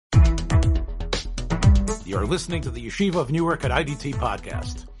You're listening to the Yeshiva of Newark at IDT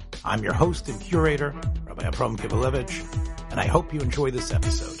podcast. I'm your host and curator, Rabbi Abram Kibalevich, and I hope you enjoy this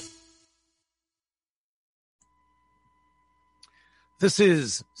episode. This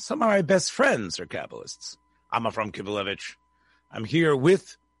is Some of My Best Friends are Kabbalists. I'm Abram Kibalevich. I'm here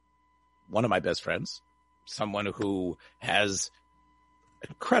with one of my best friends, someone who has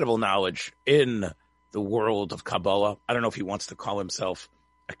incredible knowledge in the world of Kabbalah. I don't know if he wants to call himself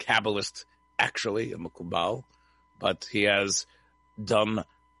a Kabbalist, actually, a Mekubal, but he has done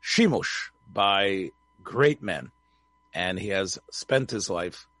shimush by great men, and he has spent his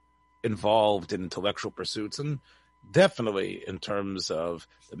life involved in intellectual pursuits, and definitely in terms of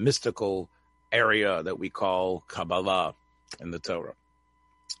the mystical area that we call Kabbalah in the Torah.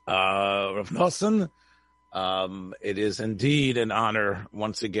 Rav Nosson, it is indeed an honor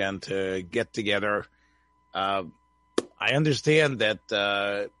once again to get together. I understand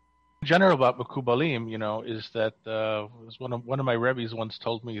that general about Mekubalim, is that one of my rebbes once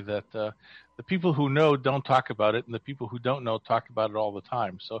told me that the people who know don't talk about it, and the people who don't know talk about it all the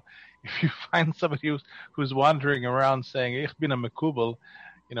time. So if you find somebody who's wandering around saying "Ich bin a Mekubal,"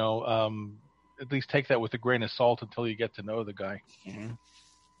 at least take that with a grain of salt until you get to know the guy.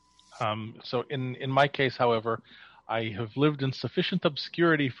 Mm-hmm. So in my case, however, I have lived in sufficient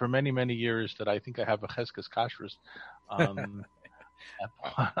obscurity for many, many years that I think I have a cheskes kashrus.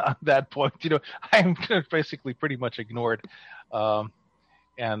 At that point, I'm basically pretty much ignored,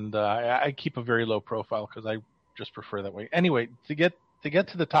 and I keep a very low profile because I just prefer that way. Anyway, to get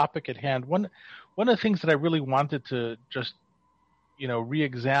to the topic at hand, one of the things that I really wanted to just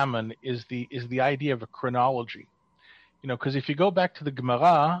re-examine is the idea of a chronology, because if you go back to the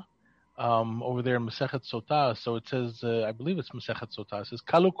Gemara over there in Masechet Sotah, so it says, I believe it's Masechet Sotah, it says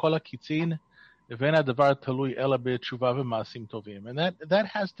Kalu kol hakitzin. And that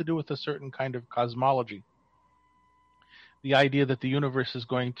has to do with a certain kind of cosmology. The idea that the universe is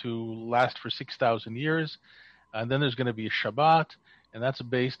going to last for 6,000 years, and then there's going to be a Shabbat, and that's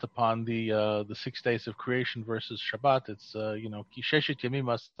based upon the 6 days of creation versus Shabbat. It's Ki sheshet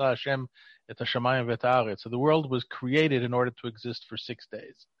yamim asa Hashem et hashamayim v'et haaretz. So the world was created in order to exist for 6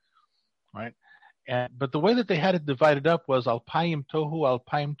 days, right? But the way that they had it divided up was Alpayim Tohu,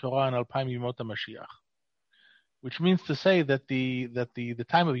 Alpayim Torah, and Alpayim Yemot HaMashiach, which means to say that the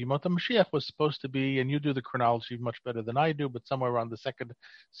time of Yemot HaMashiach was supposed to be, and you do the chronology much better than I do, but somewhere around the 2nd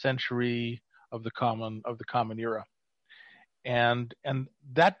century of the common era, and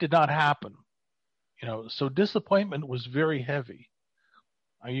that did not happen, So disappointment was very heavy.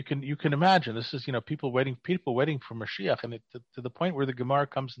 You can imagine this is people waiting for Mashiach, and to the point where the Gemara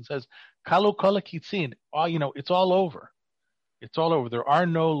comes and says Kalu kol hakitzin, it's all over. It's all over. There are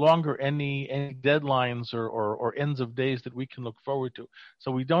no longer any deadlines or ends of days that we can look forward to. So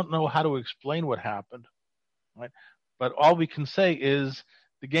we don't know how to explain what happened, right? But all we can say is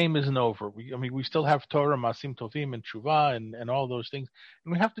the game isn't over. We still have Torah, Masim Tovim, and Tshuva, and all those things,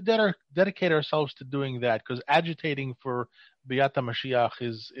 and we have to dedicate ourselves to doing that, because agitating for Biyat HaMashiach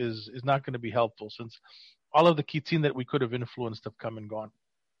is not going to be helpful, since all of the kitzin that we could have influenced have come and gone.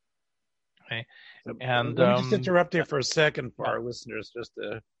 Okay, and let me just interrupt here for a second for our listeners, just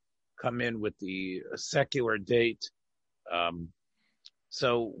to come in with the secular date.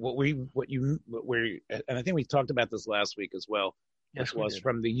 So and I think we talked about this last week as well. Yes, was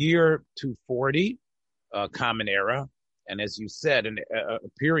from the year 240, Common Era, and as you said, a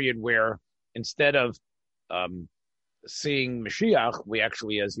period where instead of seeing Mashiach, we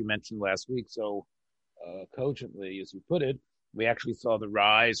actually, as you mentioned last week, so cogently as you put it, we actually saw the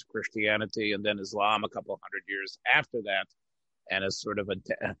rise of Christianity and then Islam a couple hundred years after that, and as sort of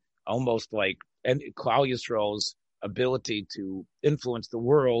almost like Klal Yisrael's ability to influence the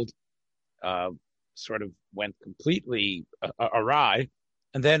world sort of went completely awry.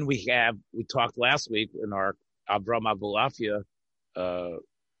 And then we talked last week in our Avram Abulafia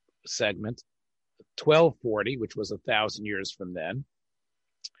segment, 1240, which was 1,000 years from then.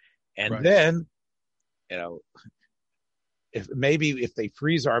 And right. Then, if they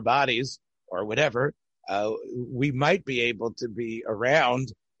freeze our bodies or whatever, we might be able to be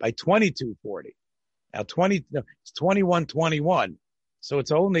around by 2240. Now, it's 2121. So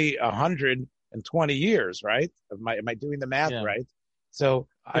it's only 120 years, right? Am I doing the math right? So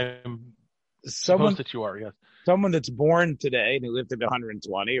I'm someone that you are, yes. Someone that's born today and who lived to be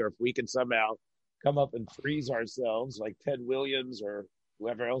 120, or if we can somehow come up and freeze ourselves like Ted Williams or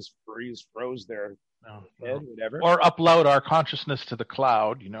whoever else froze their head, whatever. Or upload our consciousness to the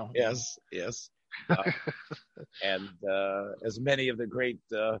cloud, Yes. And as many of the great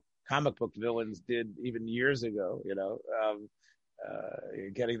comic book villains did even years ago,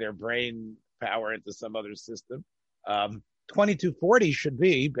 getting their brain power into some other system. 2240 should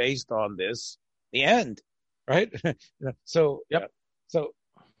be based on this, the end, right? So, Yep. So,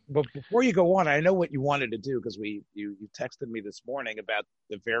 but before you go on, I know what you wanted to do because you texted me this morning about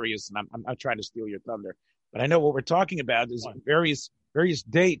the various, and I'm not trying to steal your thunder, but I know what we're talking about is various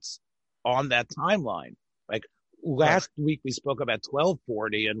dates on that timeline. Like last week we spoke about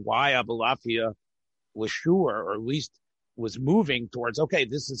 1240 and why Abalafia was sure, or at least was moving towards, okay,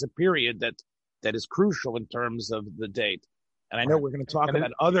 this is a period that is crucial in terms of the date. And I know we're going to talk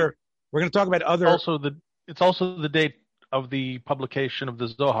about other. It's also the date of the publication of the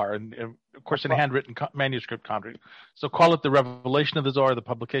Zohar, and of course in handwritten manuscript copy. So call it the revelation of the Zohar, the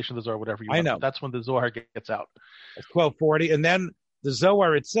publication of the Zohar, whatever you want. I know. That's when the Zohar gets out. It's 1240. And then the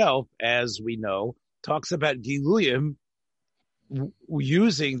Zohar itself, as we know, talks about Giluyim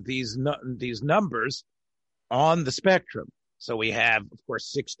using these numbers on the spectrum. So we have, of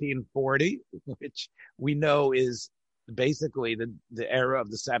course, 1640, which we know is basically the era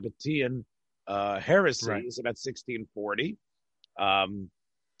of the Sabbatean heresy, is about 1640.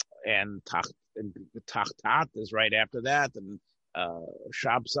 And Tachtat is right after that, and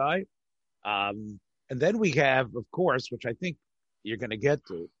Shabsai. And then we have, of course, which I think you're going to get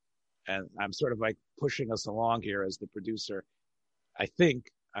to, and I'm sort of like pushing us along here as the producer. I think,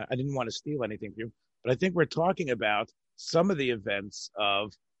 I didn't want to steal anything from you, but I think we're talking about some of the events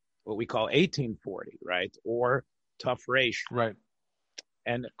of what we call 1840, right? Or Tafresh. Right.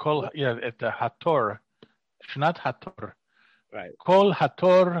 And at the Hator, Shnat Hator. Right. Kol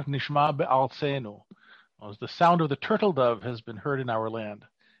Hator Nishma Be'alzenu. The sound of the turtle dove has been heard in our land.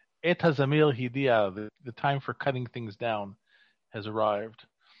 Et Hazamil Hidia, the time for cutting things down, has arrived.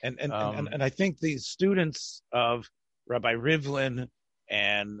 And I think the students of Rabbi Rivlin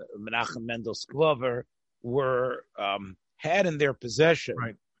and Menachem Mendel Sklover were had in their possession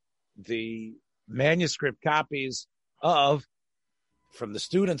the manuscript copies from the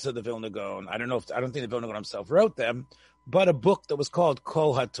students of the Vilna Gaon. I don't think the Vilna Gaon himself wrote them, but a book that was called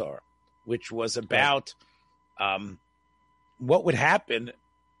Kol Hator, which was about what would happen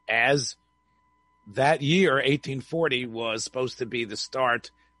as that year, 1840, was supposed to be the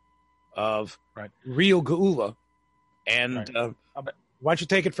start of real Geula. And why don't you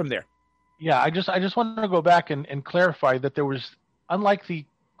take it from there? Yeah, I just wanted to go back and clarify that there was, unlike the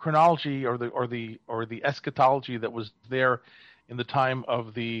chronology or the eschatology that was there in the time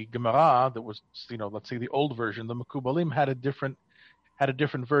of the Gemara, that was, let's say the old version, the Mekubalim had a different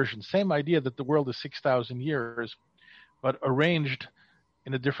version. Same idea that the world is 6,000 years, but arranged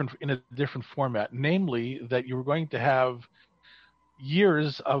in a different format. Namely, that you were going to have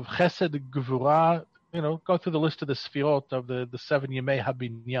years of Chesed Gevurah. Go through the list of the Sfirot of the 7 Yemei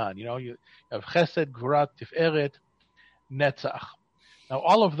Habinyan. You have Chesed, Gvurah, Tiferet, Netzach. Now,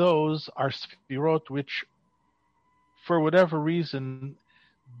 all of those are Sfirot which, for whatever reason,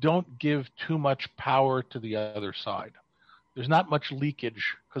 don't give too much power to the other side. There's not much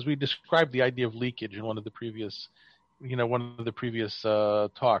leakage, because we described the idea of leakage in one of the previous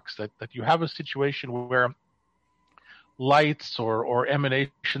talks, that you have a situation where lights or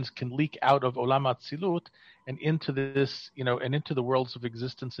emanations can leak out of Olam Atzilut and into this, and into the worlds of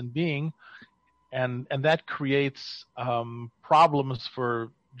existence and being, and that creates problems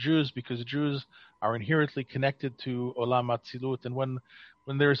for Jews, because Jews are inherently connected to Olam Atzilut, and when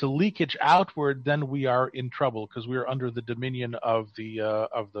there's a leakage outward, then we are in trouble, because we are under the dominion of the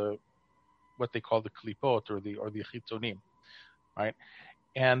what they call the klipot or the chitzonim, right?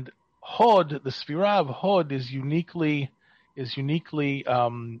 And Hod, the Sfirah of Hod, is uniquely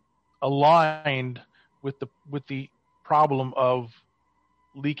aligned with the problem of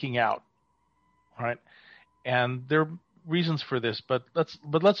leaking out, right? And there are reasons for this, but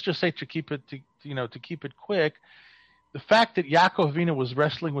let's just say, to keep it quick, the fact that Yaakov Avinu was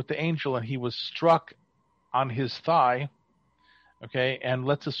wrestling with the angel and he was struck on his thigh, okay, and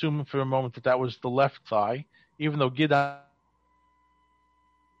let's assume for a moment that was the left thigh, even though Gidon,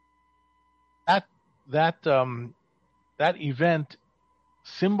 that event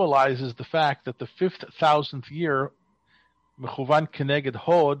symbolizes the fact that the 5,000th year, Mechuvan Keneged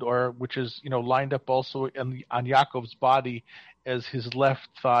Hod, or which is lined up also on Yaakov's body as his left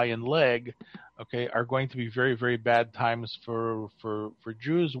thigh and leg, okay, are going to be very, very bad times for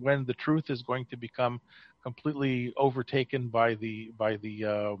Jews, when the truth is going to become completely overtaken by the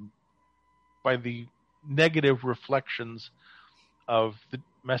negative reflections of the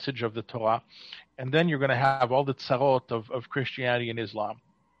message of the Torah, and then you're going to have all the tzarot of Christianity and Islam,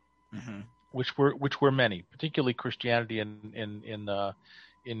 which were many, particularly Christianity in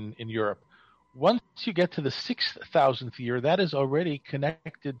Europe. Once you get to the 6,000th year, that is already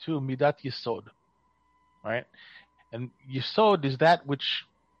connected to Midat Yesod, right? And Yesod is that which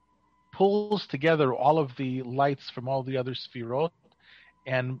pulls together all of the lights from all the other Sfirot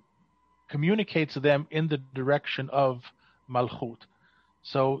and communicates them in the direction of Malchut.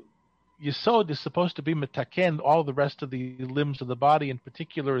 So Yesod is supposed to be metaken all the rest of the limbs of the body, in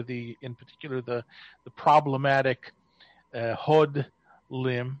particular the problematic Hod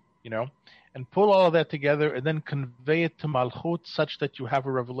limb, and pull all of that together and then convey it to Malchut such that you have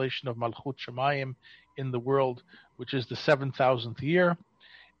a revelation of Malchut Shemayim in the world, which is the 7,000th year.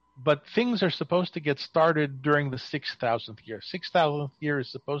 But things are supposed to get started during the 6,000th year. 6,000th year is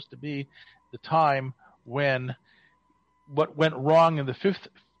supposed to be the time when what went wrong in the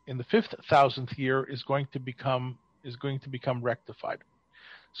 5,000th year is going to become rectified.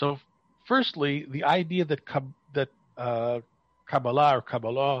 So, firstly, the idea that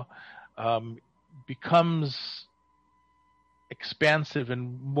Kabbalah becomes expansive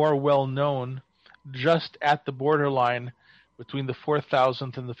and more well known just at the borderline between the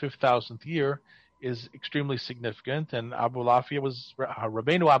 4,000th and the 5,000th year is extremely significant, and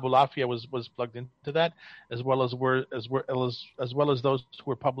Rabbeinu Abu Lafia was plugged into that, as well as those who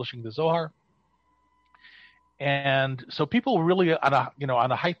were publishing the Zohar. And so people were really on a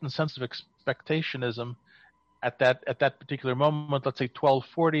heightened sense of expectationism at that particular moment. Let's say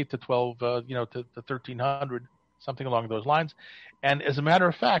 1240 to 1300, something along those lines. And as a matter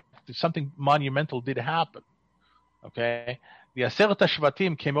of fact, something monumental did happen. Okay, the Aseret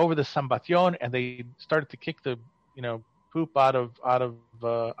HaShvatim came over the Sambatyon and they started to kick the poop out of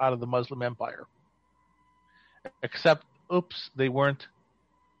the Muslim Empire. Except, they weren't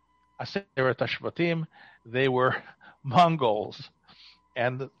Aseret HaShvatim; they were Mongols.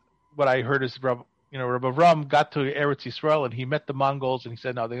 And what I heard is Rabbi Avram got to Eretz Yisrael and he met the Mongols and he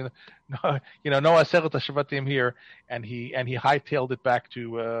said, no Aseret HaShvatim here, and he hightailed it back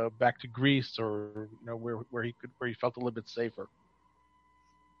to Greece, or where he felt a little bit safer.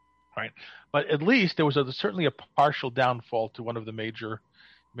 Right, but at least there was certainly a partial downfall to one of the major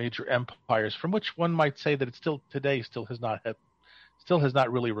empires, from which one might say that it still has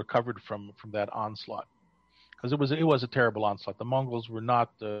not really recovered from that onslaught, because it was a terrible onslaught. The Mongols were not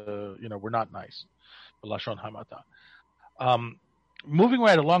nice. Lashon Hamata. Moving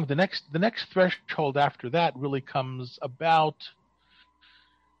right along, the next threshold after that really comes about,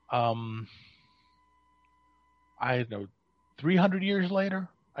 300 years later,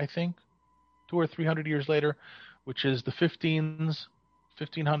 I think, 200 or 300 years later, which is the 1500s.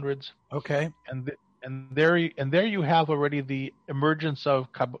 Okay. And there you have already the emergence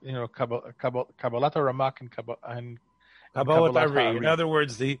of Kabbalat Ramak and Kabbalat Ari. In other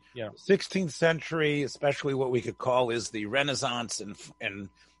words, the 16th century, especially what we could call is the Renaissance in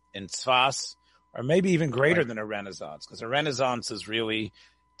Tzfas, or maybe even greater than a Renaissance, because a Renaissance is really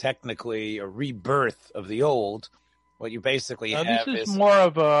technically a rebirth of the old. What you basically have is more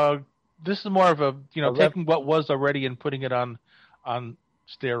of a taking what was already and putting it on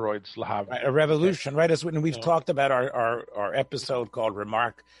steroids. Right, a revolution, right? As when we've talked about our episode called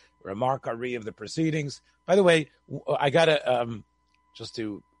Remark Ari of the Proceedings. By the way, I gotta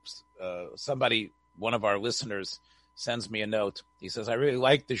one of our listeners sends me a note. He says, I really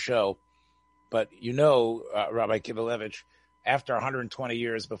like the show, but Rabbi Kivelevich, after 120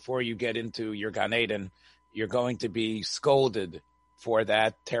 years before you get into your Gan Eden, you're going to be scolded for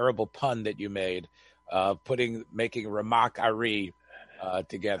that terrible pun that you made, making Ramak Ari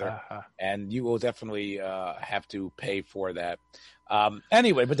together, and you will definitely have to pay for that.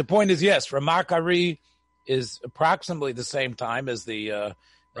 Anyway, but the point is, yes, Ramak Ari is approximately the same time as the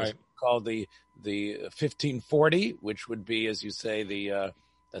called the 1540, which would be, as you say,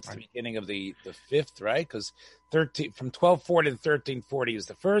 that's the beginning of the fifth, right? Because from 1240 to 1340 is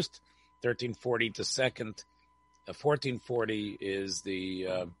the first, 1340 to second, 1440 is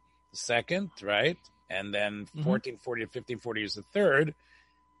the second, right? And then 1440 to 1540 is the third.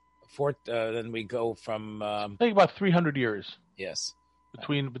 Then we go from I think about 300 years. Yes.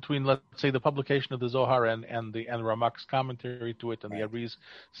 Between let's say the publication of the Zohar and Ramak's commentary to it, and the Ari's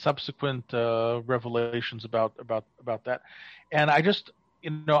subsequent revelations about that. And I just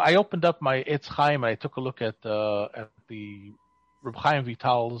I opened up my Etz Chaim and I took a look at the Reb Chaim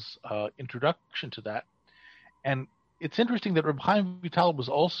Vital's introduction to that, and it's interesting that Reb Chaim Vital was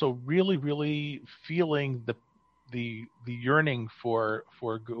also really, really feeling the yearning for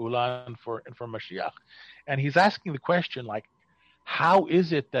Geula and for Mashiach, and he's asking the question, like, how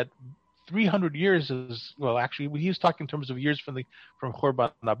is it that 300 years is, well, actually, he was talking in terms of years from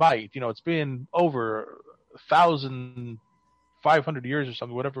Chorban Habayit. It's been over 1,000 500 years or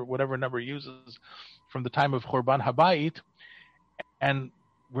something, whatever number he uses, from the time of Churban Habayit, and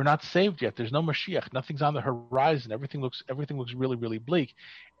we're not saved yet. There's no Mashiach. Nothing's on the horizon. Everything looks really, really bleak.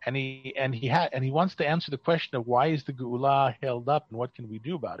 And he wants to answer the question of why is the Geula held up and what can we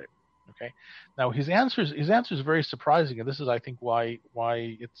do about it? Okay. Now his answer is very surprising, and this is, I think, why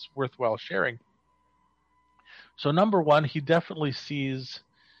it's worthwhile sharing. So number one, he definitely sees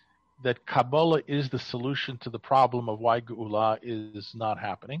that Kabbalah is the solution to the problem of why Geula is not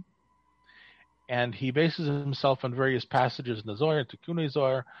happening. And he bases himself on various passages in the Zohar, Tikkunei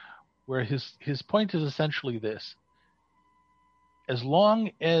Zohar, where his point is essentially this: as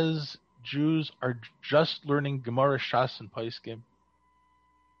long as Jews are just learning Gemara, Shas, and Paiskim,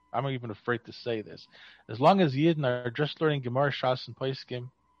 I'm not even afraid to say this, as long as Yidden are just learning Gemara, Shas, and Paiskim,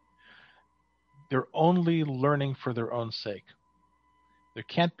 they're only learning for their own sake. There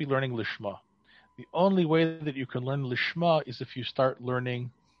can't be learning Lishma. The only way that you can learn Lishma is if you start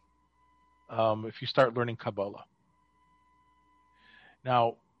learning Kabbalah.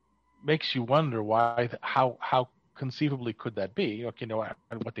 Now, makes you wonder how conceivably could that be? Okay,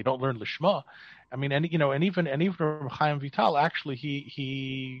 what they don't learn Lishma. I mean, and even Chaim Vital, actually,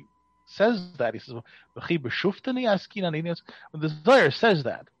 he says that. He says, the Zohar says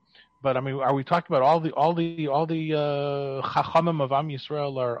that. But I mean, are we talking about all the Chachamim of Am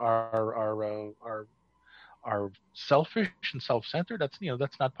Yisrael are selfish and self-centered?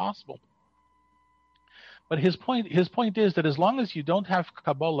 That's not possible. But his point is that as long as you don't have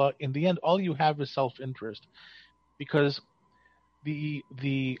Kabbalah, in the end, all you have is self-interest, because the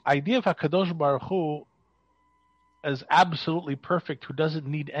idea of HaKadosh Baruch Hu as absolutely perfect, who doesn't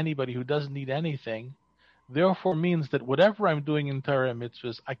need anybody, who doesn't need anything, therefore means that whatever I'm doing in Torah and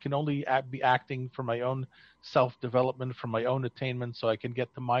mitzvahs, I can only be acting for my own self-development, for my own attainment, so I can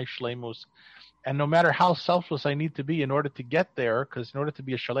get to my shleimus. And no matter how selfless I need to be in order to get there, because in order to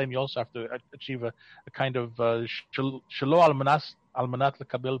be a shalem, you also have to achieve a kind of shelo almanat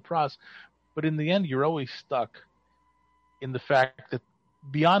lekabel pras. But in the end, you're always stuck in the fact that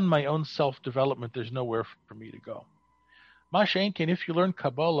beyond my own self-development, there's nowhere for me to go. Masha'enken, if you learn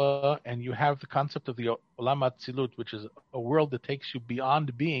Kabbalah and you have the concept of the Olam Atzilut, which is a world that takes you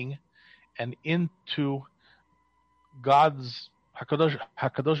beyond being and into God's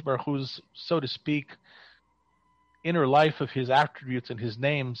Hakadosh Baruch Hu's, so to speak, inner life of his attributes and his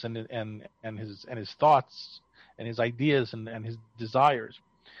names and his thoughts and his ideas and his desires,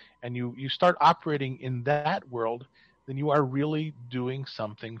 and you start operating in that world, then you are really doing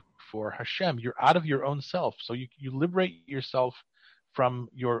something for Hashem. You're out of your own self. So you liberate yourself from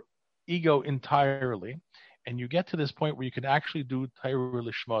your ego entirely, and you get to this point where you can actually do Torah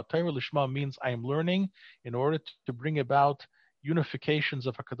Lishma. Torah Lishma means I am learning in order to bring about unifications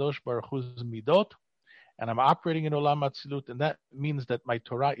of HaKadosh Baruch Hu's midot, and I'm operating in Olam Atzilut, and that means that my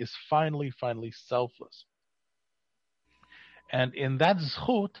Torah is finally selfless. And in that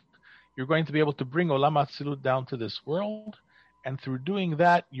zchut, you're going to be able to bring Olam Atzilut down to this world, and through doing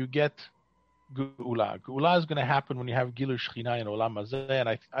that, you get Geula. Geula is going to happen when you have Gilu Shechina and Olam Hazeh, and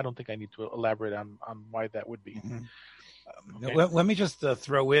I don't think I need to elaborate on why that would be. Mm-hmm. Okay. Let me just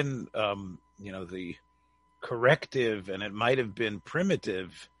throw in, the corrective, and it might have been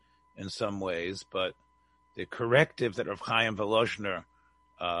primitive in some ways, but the corrective that Rav Chaim Volozhner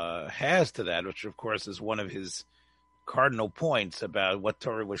has to that, which of course is one of his cardinal points about what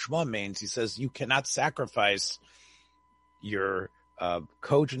Torah Lishma means. He says you cannot sacrifice your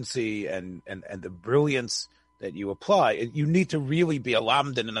cogency and the brilliance that you apply. You need to really be a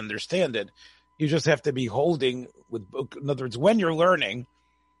lamdan and understand it. You just have to be holding with, in other words, when you're learning,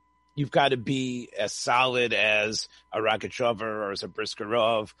 you've got to be as solid as a Rogachover or as a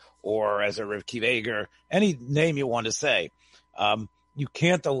Briskerov or as a Rav Kiveger, any name you want to say. You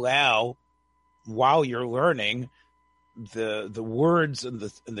can't allow, while you're learning, the words and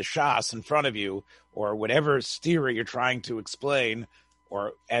the shas in front of you, or whatever stira you're trying to explain,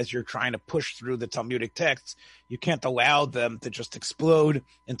 or as you're trying to push through the Talmudic texts, you can't allow them to just explode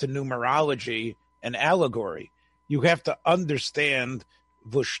into numerology and allegory. You have to understand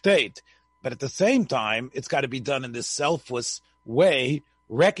Vushtet, but at the same time, it's got to be done in this selfless way,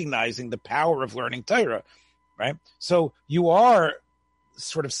 recognizing the power of learning Torah, right? So you are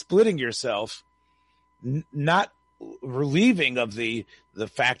sort of splitting yourself, not relieving of the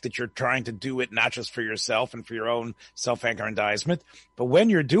fact that you're trying to do it not just for yourself and for your own self-aggrandizement, but when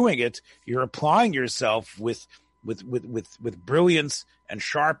you're doing it, you're applying yourself with brilliance and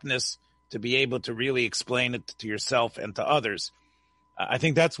sharpness to be able to really explain it to yourself and to others. I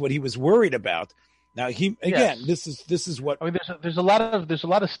think that's what he was worried about. Now this is what I mean. There's a lot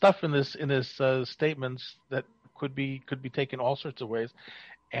of stuff in this statements that could be taken all sorts of ways,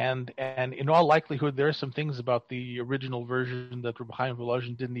 and in all likelihood, there are some things about the original version that Reb Chaim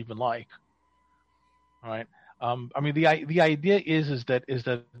Volozhin didn't even like. All right. I mean, the idea is that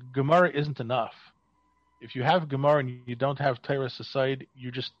Gemara isn't enough. If you have Gemara and you don't have Torah aside,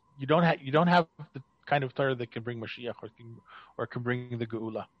 you don't have the kind of Torah that can bring Mashiach or can bring the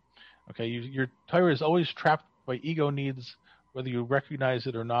Geula. Okay, your Torah is always trapped by ego needs, whether you recognize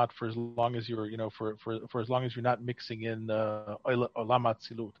it or not, for as long as you're for as long as you're not mixing in Olam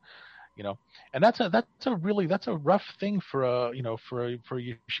Atzilut. And that's a rough thing for a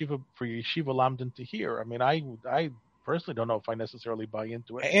yeshiva lamdan to hear. I mean, I personally don't know if I necessarily buy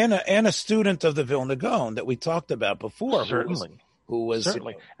into it. And a student of the Vilna Gaon that we talked about before, certainly, who was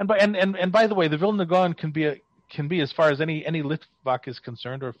certainly. And by the way, the Vilna Gaon can be, as far as any Litvak is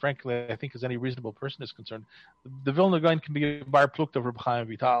concerned, or frankly, I think as any reasonable person is concerned, the Vilna Gaon can be a bar plukt of Reb Chaim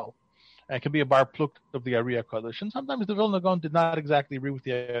Vital. And it can be a bar plukt of the Ari HaKadosh. And sometimes the Vilna Gaon did not exactly agree with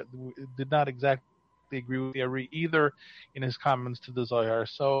the Ari either in his comments to the Zohar.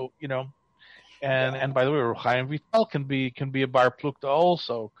 So, and by the way, Reb Chaim Vital can be a bar plukta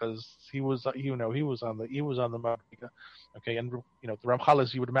also, because he was on the okay, and the Ramchal,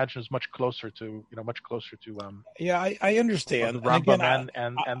 as you would imagine, is much closer to I understand. The Rambam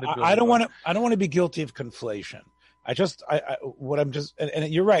and the I don't want to be guilty of conflation. And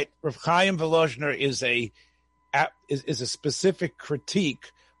you're right. Rav Chaim Volozhiner is a specific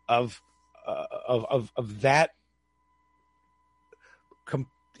critique of that.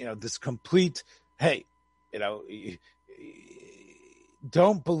 This complete. Hey,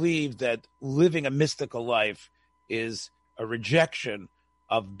 don't believe that living a mystical life is a rejection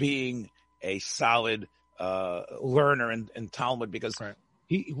of being a solid learner in Talmud, because right.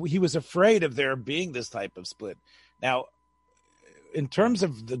 he was afraid of there being this type of split. Now, in terms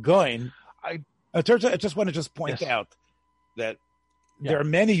of the Goin, I just want to point out that there are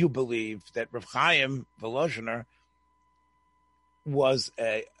many who believe that Rav Chaim Volozhiner was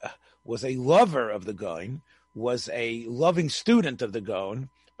a lover of the Goin, was a loving student of the Goin,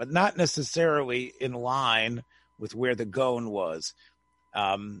 but not necessarily in line with where the Goin was,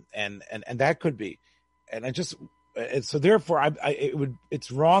 and that could be, so therefore it's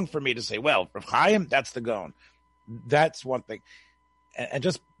wrong for me to say, well, Rav Chaim, that's the Goin. That's one thing. And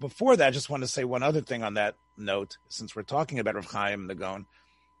just before that, I just want to say one other thing on that note, since we're talking about Rav Chaim and the Gaon.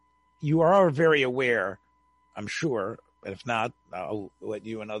 You are very aware, I'm sure, but if not, I'll let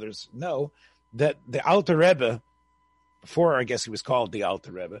you and others know, that the Alter Rebbe, before I guess he was called the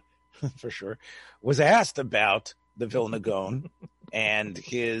Alter Rebbe, for sure, was asked about the Vilna Gaon and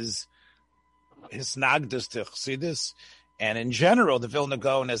his Nagdus to Chassidus, and in general, the Vilna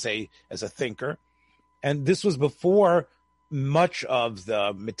Gaon as a thinker. And this was before much of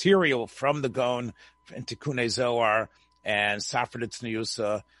the material from the Gaon and Tikkunei Zohar and Safra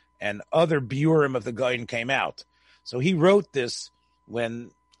Tzniusa and other biurim of the Gaon came out. So he wrote this when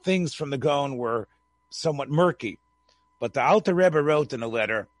things from the Gaon were somewhat murky. But the Alter Rebbe wrote in a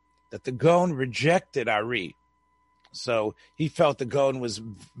letter that the Gaon rejected Ari. So he felt the Gaon was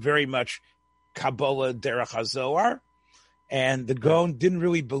very much Kabbalah Derech HaZohar, and the Gaon didn't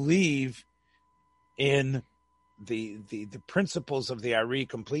really believe in the principles of the Ari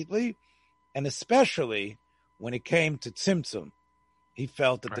completely, and especially when it came to Tzimtzum. He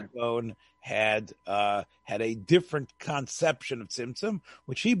felt that the Gaon had a different conception of Tzimtzum,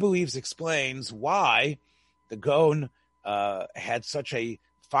 which he believes explains why the Gaon had such a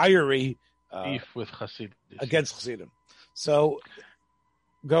fiery beef with Hasid against Hasidim. So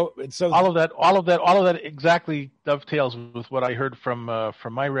all of that exactly dovetails with what I heard from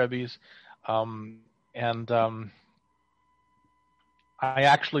my Rebbes. I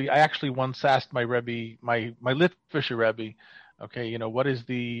actually once asked my Rebbe, my Litvischer Rebbe, okay, what is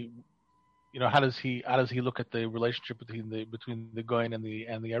how does he look at the relationship between the Goyen and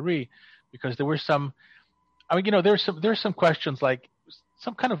the Ari? Because there were some, there's some questions, like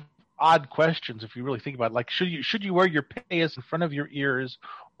some kind of odd questions if you really think about it. Like, should you wear your payas in front of your ears,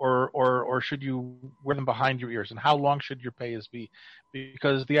 or should you wear them behind your ears? And how long should your payas be?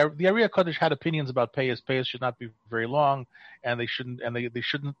 Because the Ari HaKadosh had opinions about payas. Payas should not be very long, and they shouldn't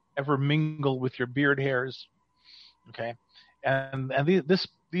ever mingle with your beard hairs. Okay, and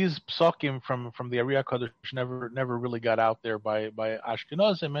these psakim from the Ari HaKadosh never really got out there by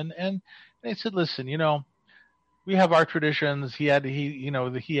Ashkenazim, and they said, listen, we have our traditions. He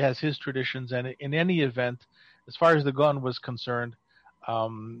has his traditions, and in any event, as far as the Gon was concerned,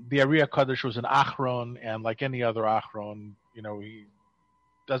 the Ari HaKadosh was an achron, and like any other achron, he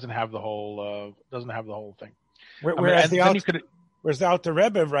doesn't have the whole thing. Whereas Whereas the Alter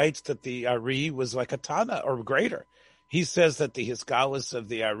Rebbe writes that the Ari was like a Tana or greater. He says that the Hisgalus of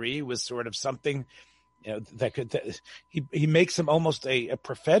the Ari was sort of something, he makes him almost a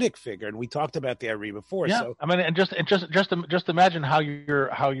prophetic figure, and we talked about the Ari before. Yeah, So I mean, and just imagine how your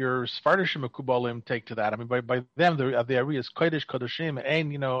Sfardishim Kubalim take to that. I mean, by them the Ari is Kodesh Kodeshim,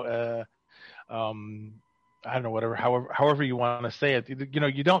 and I don't know, however you want to say it.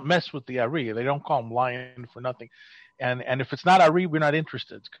 You don't mess with the Ari. They don't call him lion for nothing. And if it's not Ari, we're not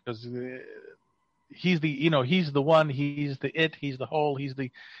interested, because he's the one, he's the it, he's the whole, he's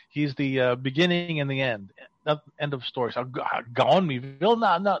the beginning and the end. End of story. So Gaon me will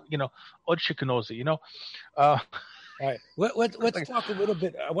not Od Shikanozi, All right. Let's talk a little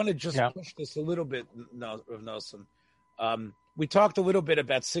bit. I want to just push this a little bit, Nelson. We talked a little bit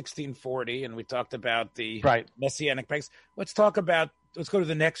about 1640, and we talked about the Messianic Pax. Let's go to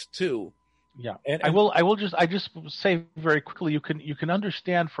the next two. Yeah, and I just say very quickly, you can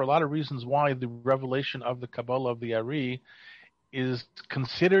understand for a lot of reasons why the revelation of the Kabbalah of the Ari is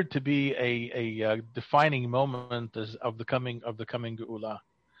considered to be a defining moment of the coming Geula.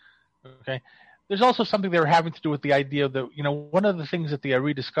 Okay, there's also something there having to do with the idea that one of the things that the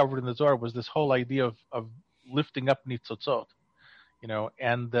Ari discovered in the Zohar was this whole idea of lifting up nitzotzot,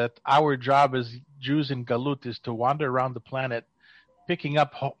 and that our job as Jews in Galut is to wander around the planet, picking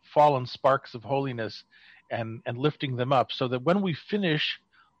up fallen sparks of holiness and lifting them up, so that when we finish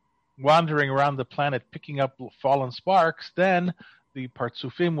wandering around the planet picking up fallen sparks, then the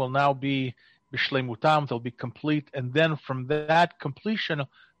Partsufim will now be bishleimutam, they'll be complete, and then from that completion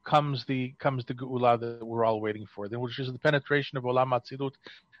comes the Geula that we're all waiting for, then, which is the penetration of Olam Atzilut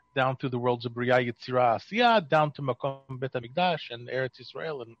down through the worlds of Bria, Yetzirah, Asiyah, down to Makom Bet HaMikdash and Eretz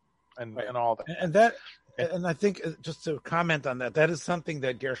Yisrael and all that. And I think, just to comment on that is something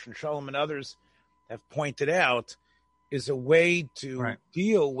that Gershon Shalom and others have pointed out is a way to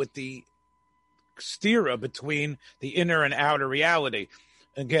deal with the stira between the inner and outer reality.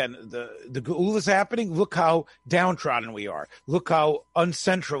 Again, the Geula is happening. Look how downtrodden we are. Look how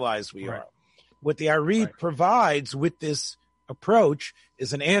uncentralized we are. What the Ari provides with this approach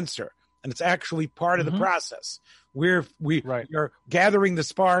is an answer, and it's actually part of the process. We are gathering the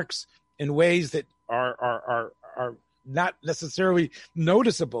sparks in ways that are not necessarily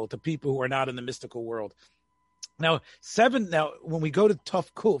noticeable to people who are not in the mystical world. Now, when we go to Tuf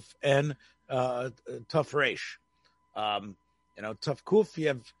Kuf and Tuf Resh, Tuf Kuf, you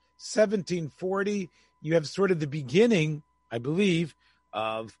have 1740. You have sort of the beginning, I believe,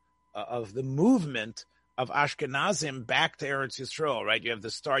 of the movement of Ashkenazim back to Eretz Yisrael. Right? You have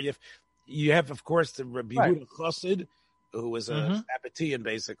the star. You have, of course, the Rabbi Yehuda Chassid, who was a Sabbatean,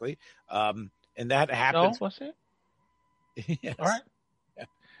 basically. And that happens. Oh, was it? Yes. All right. Yeah.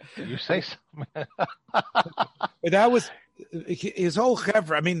 You say so. But that was his whole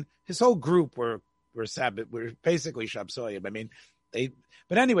chevra. I mean, his whole group were Sabbath. Were basically Shabsoyim. I mean,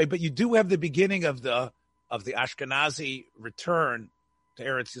 but you do have the beginning of the Ashkenazi return to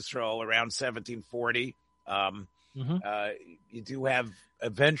Eretz Yisrael around 1740. You do have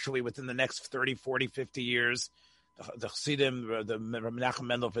eventually within the next 30, 40, 50 years. The Chassidim, the Menachem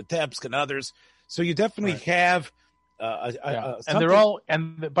Mendel Vitebsk, and others. So you definitely have, and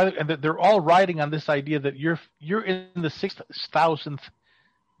they're all riding on this idea that you're in the 6,000th,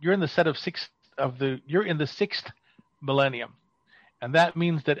 you're in the set of you're in the 6th millennium, and that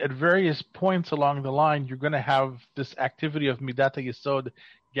means that at various points along the line you're going to have this activity of Midat HaYesod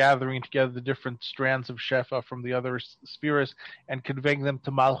gathering together the different strands of Shefa from the other spheres and conveying them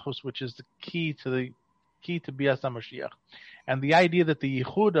to Malchus, which is the key to Bias HaMashiach. And the idea that the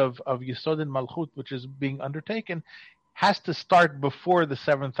Yichud of Yesod and Malchut, which is being undertaken, has to start before the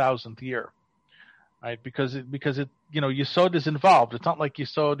 7,000th year, right? Because Yesod is involved. It's not like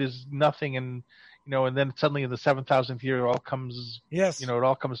Yesod is nothing and then suddenly in the 7,000th year it all comes, it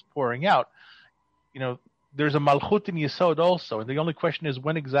all comes pouring out. There's a Malchut in Yesod also, and the only question is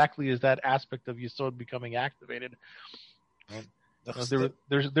when exactly is that aspect of Yesod becoming activated?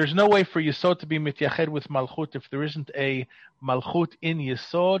 There's no way for Yesod to be mityached with Malchut if there isn't a Malchut in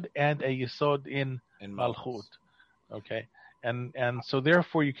Yesod and a Yesod in Malchut. Okay, and so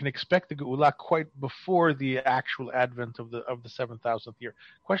therefore you can expect the Geula quite before the actual advent of the 7,000th year.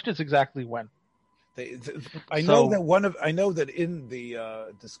 Question is exactly when. I know that in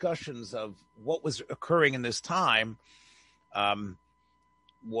the discussions of what was occurring in this time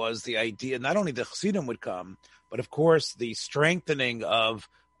was the idea not only the Chassidim would come, but of course the strengthening of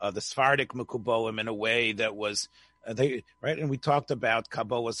the Sephardic Mekubolim in a way that was and we talked about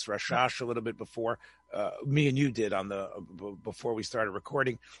Kabbalah's Rashash a little bit before. me and you did before we started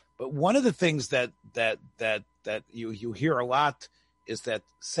recording. But one of the things that you hear a lot is that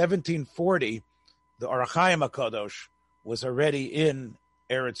 1740, the Or HaChaim HaKadosh was already in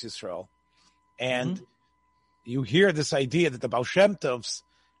Eretz Yisrael, and you hear this idea that the Baal Shem Tovs,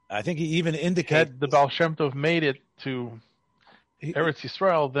 I think he even indicated had the Baal Shem Tov made it to Eretz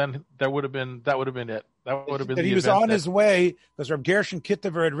Yisrael, then that would have been it. That would have been that he was on his way, because Reb Gershon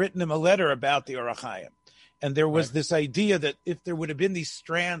Kittever had written him a letter about the Or HaChaim. And there was this idea that if there would have been these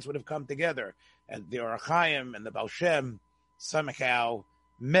strands would have come together, and the Or HaChaim and the Baal Shem somehow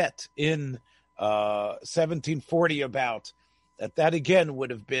met in 1740 about, that again would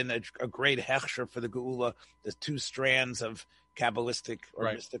have been a great hechsher for the Geula, the two strands of Kabbalistic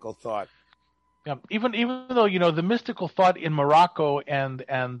or mystical thought. Yeah, even though the mystical thought in Morocco and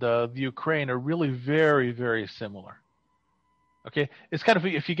the Ukraine are really very, very similar. Okay, it's kind of,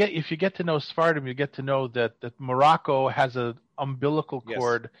 if you get to know Sephardim, you get to know that Morocco has an umbilical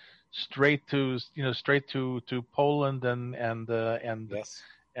cord straight to Poland and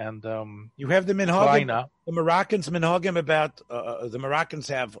you have the minhagim. The Moroccans minhagim about the Moroccans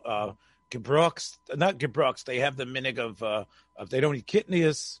have gebroks, not gebroks. They have the minig of they don't eat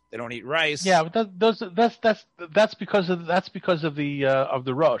kitnius, they don't eat rice. Yeah, but that's because of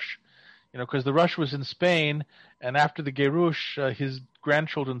the Rosh, because the Rosh was in Spain, and after the Gerush, his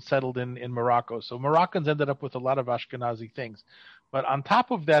grandchildren settled in Morocco. So Moroccans ended up with a lot of Ashkenazi things. But on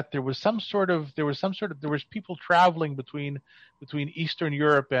top of that, there was people traveling between Eastern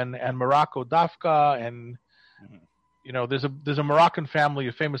Europe and Morocco, Dafka, and there's a Moroccan family,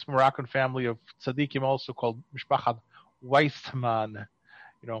 a famous Moroccan family of tzaddikim also called Mishpachat Weissman,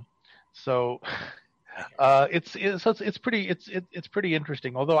 So it's pretty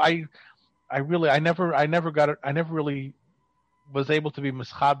interesting. Although I never really was able to be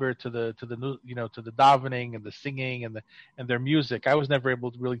mischaber to the davening and the singing and their music. I was never able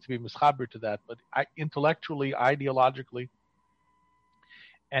to be mischaber to that, but intellectually, ideologically,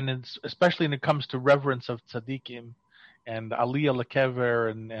 and especially when it comes to reverence of tzaddikim and aliyah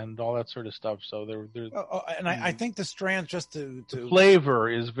lekever and all that sort of stuff. So I think the strand, just to the flavor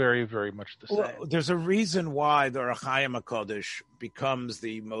is very, very much the same. There's a reason why the Or HaChaim HaKadosh becomes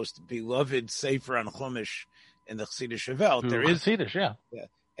the most beloved sefer on Chumash in the Chassidish Welt. There is Chassidish, yeah,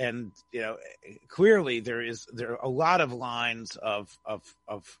 and clearly there are a lot of lines of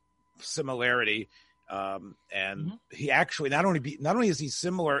similarity, and he actually not only is he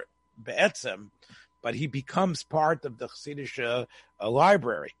similar be'etzem, but he becomes part of the Chassidish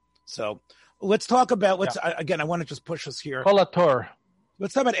library. So let's talk about again. I want to just push us here. Kol HaTor.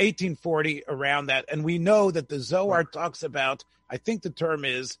 Let's talk about 1840 around that, and we know that the Zohar talks about. I think the term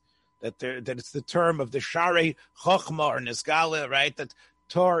is that it's the term of the Shari Chochma or Nisgala, right? That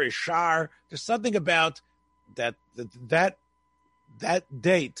Tor is Shar. There's something about that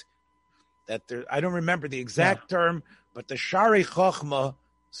date that there. I don't remember the exact term, but the Shari Chochma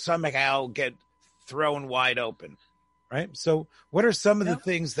somehow get thrown wide open, right? So, what are some of the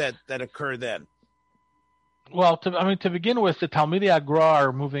things that occur then? Well, to begin with, the Talmidei Agra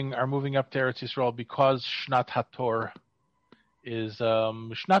are moving up to Eretz Yisrael because Shnat HaTor is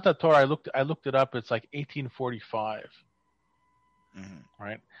Shnat HaTor. I looked it up. It's like 1845,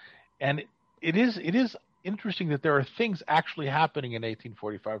 right? And it is interesting that there are things actually happening in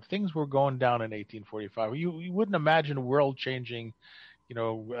 1845. Things were going down in 1845. You wouldn't imagine world changing,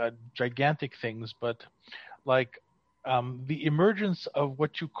 gigantic things, but like the emergence of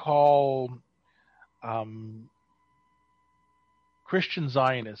what you call Christian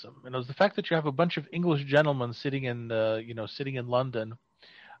Zionism, and it was the fact that you have a bunch of English gentlemen sitting in London,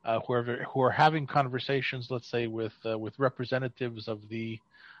 who are having conversations, let's say, with representatives of the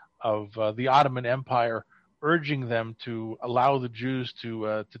Ottoman Empire, urging them to allow the Jews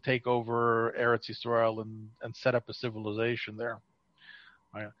to take over Eretz Yisrael and set up a civilization there.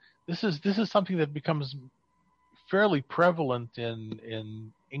 Right. This is something that becomes fairly prevalent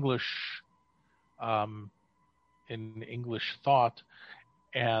in English thought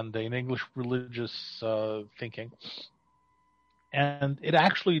and in English religious thinking, and it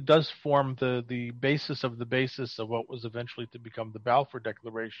actually does form the basis of what was eventually to become the Balfour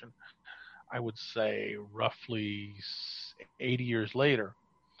Declaration. I would say roughly 80 years later.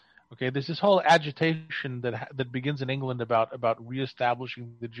 Okay, there's this whole agitation that begins in England about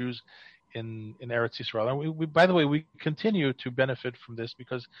reestablishing the Jews in Eretz Yisrael, and we by the way, we continue to benefit from this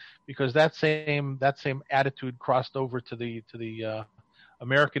because that same attitude crossed over to the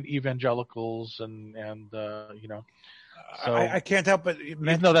American evangelicals and So I can't help but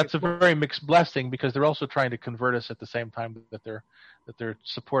even though that's a very mixed blessing, because they're also trying to convert us at the same time that they're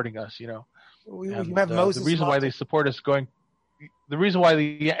supporting us. You have Moses. The reason why they support us going. The reason why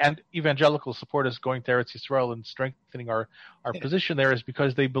the evangelicals support us going to Eretz Yisrael and strengthening our position there is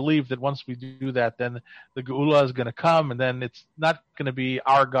because they believe that once we do that, then the Geula is going to come, and then it's not going to be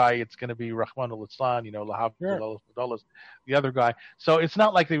our guy; it's going to be Rahman al-Islam, Lahav the other guy. So it's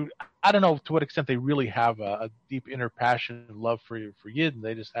not like they. I don't know to what extent they really have a deep inner passion and love for Yid, and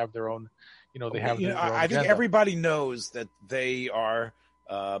they just have their own. They have. Their own I think agenda. everybody knows that they are.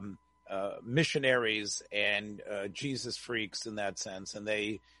 Missionaries and Jesus freaks in that sense, and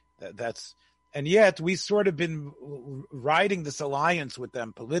and yet we sort of been riding this alliance with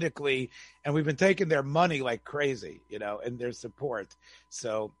them politically, and we've been taking their money like crazy, and their support.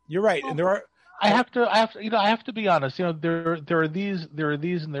 So you're right, and there are. I have to be honest. There are these,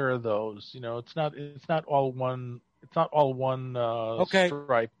 and there are those. It's not all one. It's not all one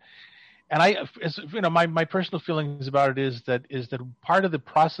stripe. And my personal feelings about it is that part of the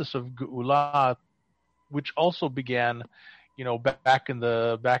process of Geula, which also began, back in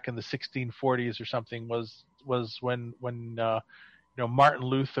the 1640s or something, was when Martin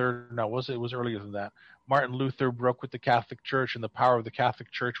Luther. No, it was earlier than that. Martin Luther broke with the Catholic Church, and the power of the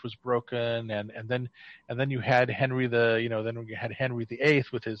Catholic Church was broken, and then you had Henry Henry VIII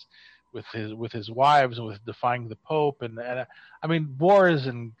with his wives and with defying the Pope, and I mean wars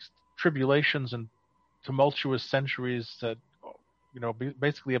and tribulations and tumultuous centuries that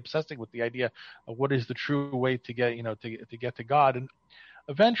basically obsessing with the idea of what is the true way to get to get to God, and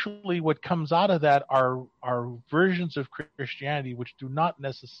eventually what comes out of that are versions of Christianity which do not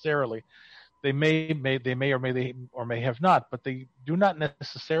necessarily they may or may have not, but they do not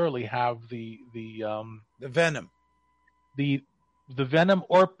necessarily have the venom, the venom,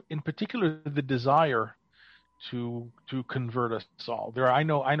 or in particular the desire to convert us all. I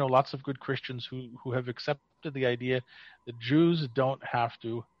know lots of good Christians who have accepted the idea that Jews don't have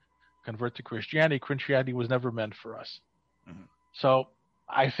to convert to Christianity. Christianity was never meant for us. Mm-hmm. So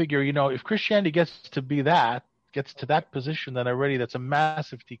I figure, if Christianity gets to that position, then already that's a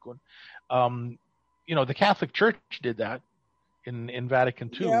massive tikkun. The Catholic Church did that in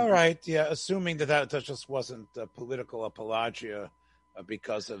Vatican II. Yeah, right. Yeah, assuming that just wasn't political apologia.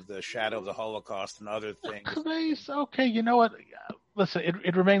 Because of the shadow of the Holocaust and other things. Okay, you know what? Listen,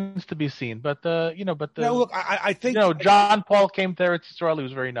 it remains to be seen. But look, I think John Paul came there at Israel. He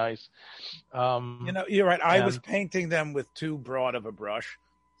was very nice. You're right. I was painting them with too broad of a brush,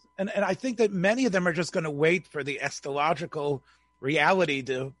 and I think that many of them are just going to wait for the eschatological reality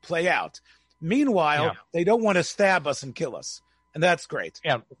to play out. Meanwhile, they don't want to stab us and kill us, and that's great.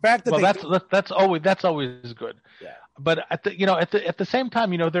 Yeah, the fact that that's always good. Yeah. But at the same time,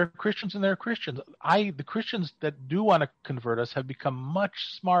 there are Christians and there are Christians. The Christians that do want to convert us have become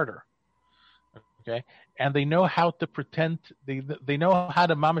much smarter, okay, and they know how to pretend. They know how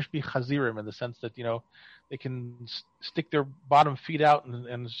to mamish be chazirim in the sense that they can stick their bottom feet out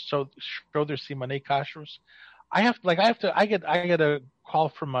and show their simanei kashrus. I get a call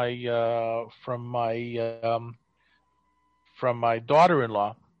from my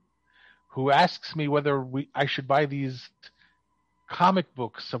daughter-in-law, who asks me whether I should buy these comic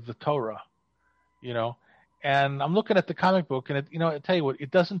books of the Torah, and I'm looking at the comic book, and I tell you what, it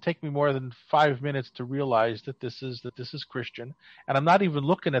doesn't take me more than 5 minutes to realize that this is Christian, and I'm not even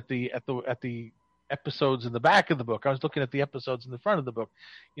looking at the episodes in the back of the book. I was looking at the episodes in the front of the book.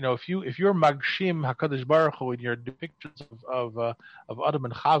 If you're Magshim Hakadosh Baruch Hu in your depictions of Adam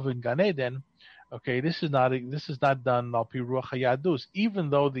and Chava in Gan Eden. Okay, this is not done al pi ruach hayadus, even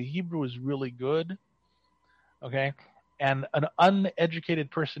though the Hebrew is really good. Okay, and an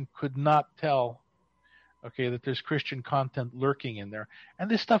uneducated person could not tell. Okay, that there's Christian content lurking in there, and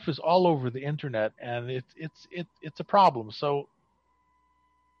this stuff is all over the internet, and it's a problem. So,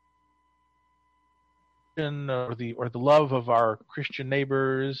 or the love of our Christian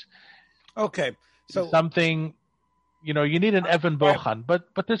neighbors. Okay, so something. You need an Evan Bochan, but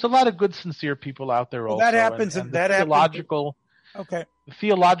there's a lot of good, sincere people out there also. That happens, and that theological. Okay. The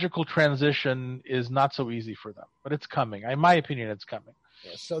theological transition is not so easy for them, but it's coming. In my opinion, it's coming.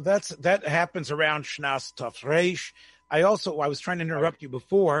 Yeah, so that happens around Shnas Tov Reish. I was trying to interrupt you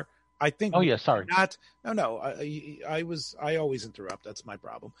before. I think. Oh yeah, sorry. No. I always interrupt. That's my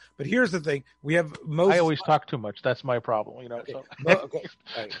problem. But here's the thing: we have Moses. I always talk too much. That's my problem. Okay. So. Okay.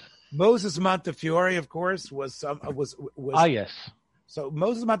 Right. Moses Montefiore, of course, was yes. So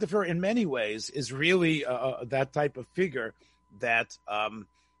Moses Montefiore, in many ways, is really that type of figure that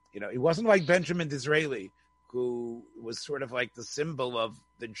he wasn't like Benjamin Disraeli, who was sort of like the symbol of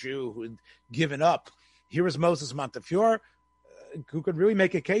the Jew who'd given up. Here was Moses Montefiore, who could really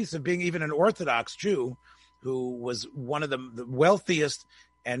make a case of being even an Orthodox Jew, who was one of the wealthiest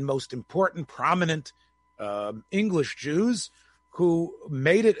and most important, prominent English Jews who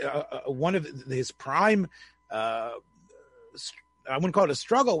made it one of his prime, I wouldn't call it a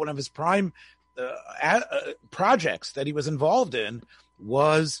struggle, one of his prime projects that he was involved in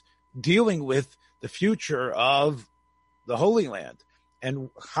was dealing with the future of the Holy Land and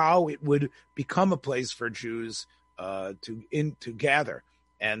how it would become a place for Jews to gather.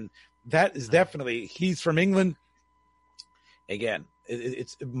 And that is definitely, he's from England. Again,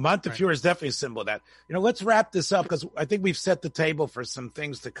 it's Montefiore is definitely a symbol of that. Let's wrap this up because I think we've set the table for some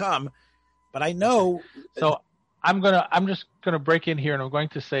things to come. But I know. So I'm just gonna break in here, and I'm going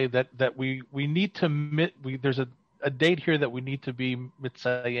to say that we need to there's a date here that we need to be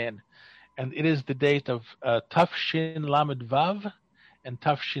mitzayin, and it is the date of Tafshin Lamed Vav and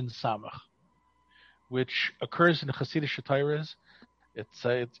Tafshin Samach, which occurs in the Hasidic Torahs. It's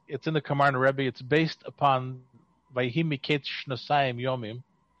in the Kamarna Rebbe. It's based upon Vayhi Miketz Shnosayim Yomim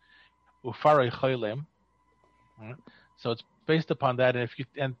Ufarei Choylem. So it's based upon that,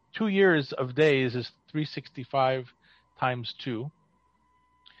 and 2 years of days is 365 times 2,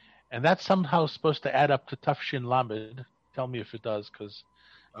 and that's somehow supposed to add up to Tafshin Lamed. Tell me if it does, because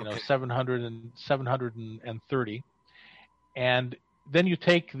 730, and then you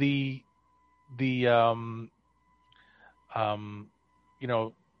take the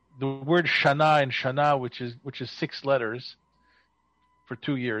word Shana and Shana, which is 6 letters for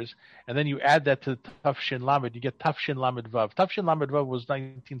 2 years, and then you add that to Tafshin Lamed, you get Tafshin Lamed Vav. Tafshin Lamed Vav was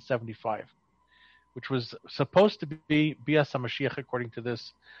 1975, which was supposed to be Bias HaMashiach according to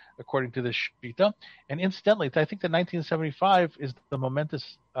this Shita. And incidentally, I think that 1975 is the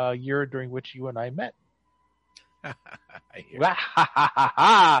momentous year during which you and I met.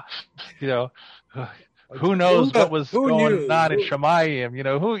 Who knows what was going on in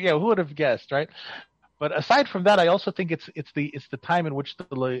Shemayim? Who would have guessed, right? But aside from that, I also think it's the time in which the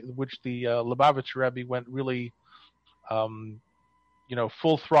Lubavitch Rebbe went really,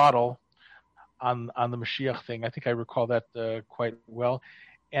 full throttle on the Mashiach thing. I think I recall that quite well.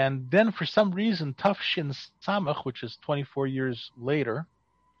 And then for some reason, Tafshin Samach, which is 24 years later,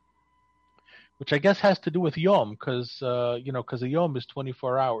 which I guess has to do with Yom, because a Yom is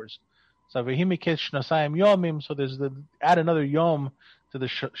 24 hours. So Vehimikes Shnosayim Yomim. So add another Yom to the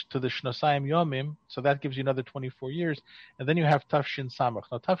Shnosayim Yomim. So that gives you another 24 years, and then you have Tafshin Samach.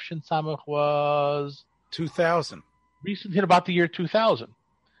 Now Tafshin Samach was 2000. Recent hit about the year 2000.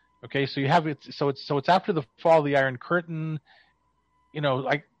 Okay, so you have it. So it's after the fall of the Iron Curtain.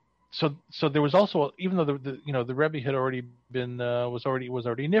 So there was also, even though the Rebbe had already been was already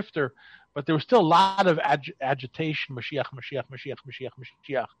nifter, but there was still a lot of agitation.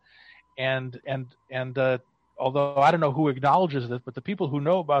 Mashiach. And although I don't know who acknowledges this, but the people who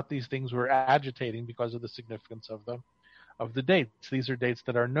know about these things were agitating because of the significance of the dates. These are dates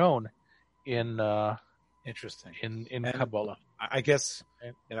that are known in interesting in Kabbalah. I guess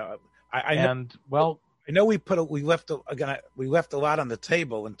I know we left a lot on the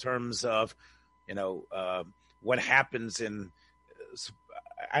table in terms of what happens in.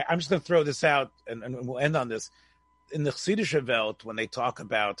 I'm just going to throw this out, and we'll end on this. In the Chassidische Welt, when they talk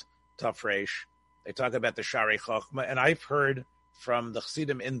about Tafresh, they talk about the Shari Chochma, and I've heard from the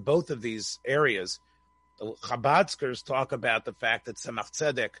Chassidim in both of these areas, the Chabadskers talk about the fact that Tzemach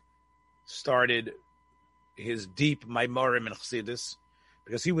Tzedek started his deep Maimorim in Chassidus,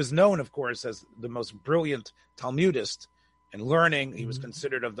 because he was known, of course, as the most brilliant Talmudist in learning. He was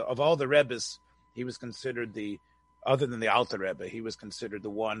considered of all the Rebbes, he was considered other than the Alter Rebbe, he was considered the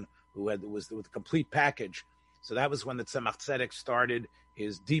one who was the complete package. So that was when the Tzemach Tzedek started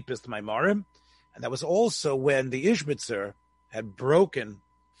his deepest Maimarim. And that was also when the Ishbitzer had broken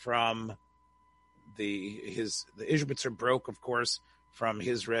from the Ishbitzer broke, of course, from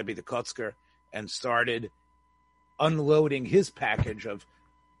his Rebbe, the Kotzker, and started unloading his package of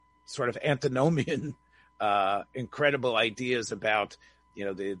sort of antinomian, incredible ideas about,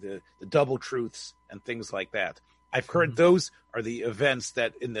 the double truths and things like that. I've heard those are the events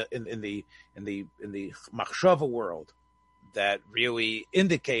that in the Machshava world that really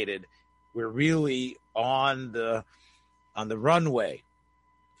indicated we're really on the runway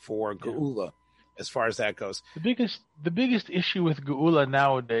for Geula, as far as that goes. The biggest issue with Geula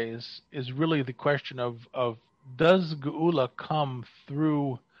nowadays is really the question of does Geula come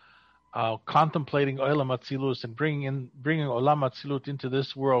through contemplating Olam Atzilus and bringing Olam Atzilut into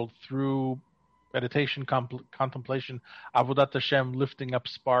this world through meditation, contemplation, Avodat Hashem, lifting up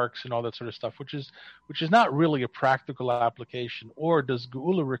sparks and all that sort of stuff, which is not really a practical application? Or does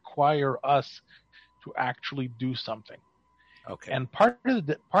Geula require us to actually do something? Okay. And part of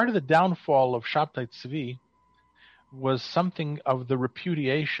the downfall of Shabtai Tzvi was something of the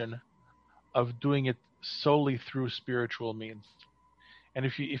repudiation of doing it solely through spiritual means. And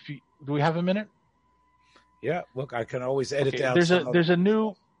if you do we have a minute? Yeah, look, I can always edit down. There's a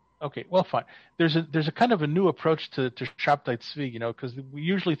new. Okay, well, fine. There's a kind of a new approach to Shabtai Tzvi, because we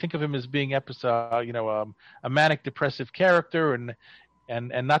usually think of him as being a manic depressive character, and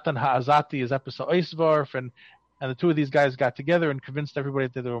Natan Ha'azati is episode Eisvarf, and the two of these guys got together and convinced everybody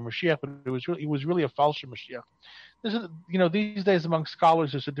that they were Mashiach, but he was really a false Mashiach. These days among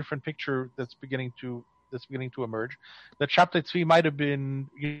scholars, there's a different picture that's beginning to emerge. That Shabtai Tzvi might have been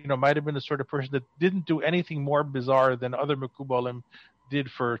the sort of person that didn't do anything more bizarre than other Mekubalim did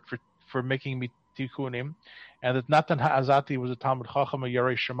for making Tikkunim, and that Natan Ha'azati was a Talmud Chacham, a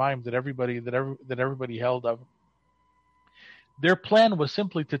Yarei Shemaim that everybody held of. Their plan was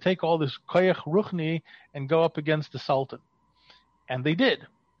simply to take all this koyach ruchni and go up against the Sultan, and they did.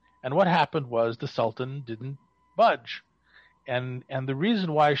 And what happened was the Sultan didn't budge. And the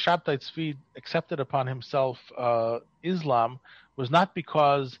reason why Shabtai Tzvi accepted upon himself Islam was not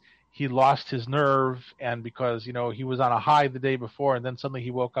because he lost his nerve and because he was on a high the day before and then suddenly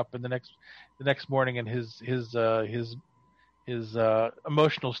he woke up in the next morning and his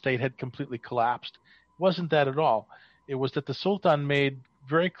emotional state had completely collapsed. It wasn't that at all. It was that the Sultan made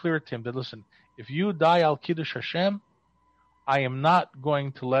very clear to him that, listen, if you die al Kiddush Hashem, I am not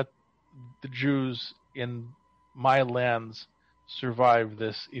going to let the Jews in my lands survive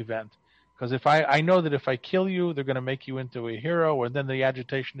this event, because if I know that if I kill you, they're going to make you into a hero, and then the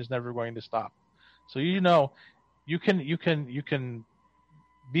agitation is never going to stop. So you can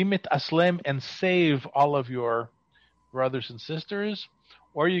be mit aslem and save all of your brothers and sisters,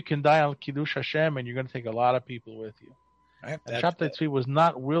 or you can die on Kiddush Hashem, and you're going to take a lot of people with you. And Shabtai Tzvi was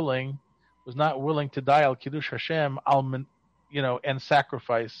not willing to die al Kiddush Hashem, and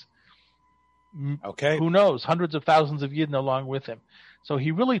sacrifice. Okay. Who knows? Hundreds of thousands of Yidden along with him. So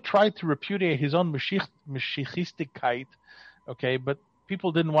he really tried to repudiate his own Mashiachistikkeit. Okay, but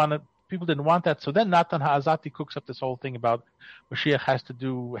people didn't want that. So then Natan Ha'azati cooks up this whole thing about Mashiach has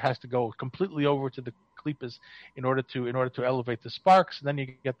to go completely over to the Klippas in order to elevate the sparks. And then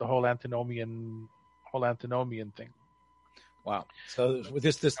you get the whole antinomian thing. Wow. So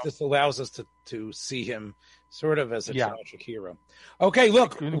this allows us to see him sort of as a tragic hero. Okay,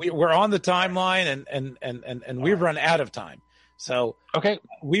 look, we're on the timeline and we've run out of time. So okay,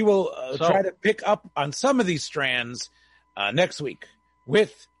 we will try to pick up on some of these strands next week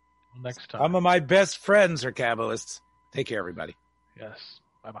with some of my best friends are Kabbalists. Take care, everybody. Yes.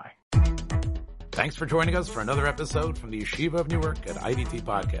 Bye-bye. Thanks for joining us for another episode from the Yeshiva of Newark at IDT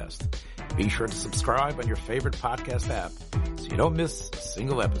Podcast. Be sure to subscribe on your favorite podcast app so you don't miss a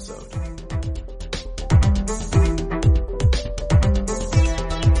single episode.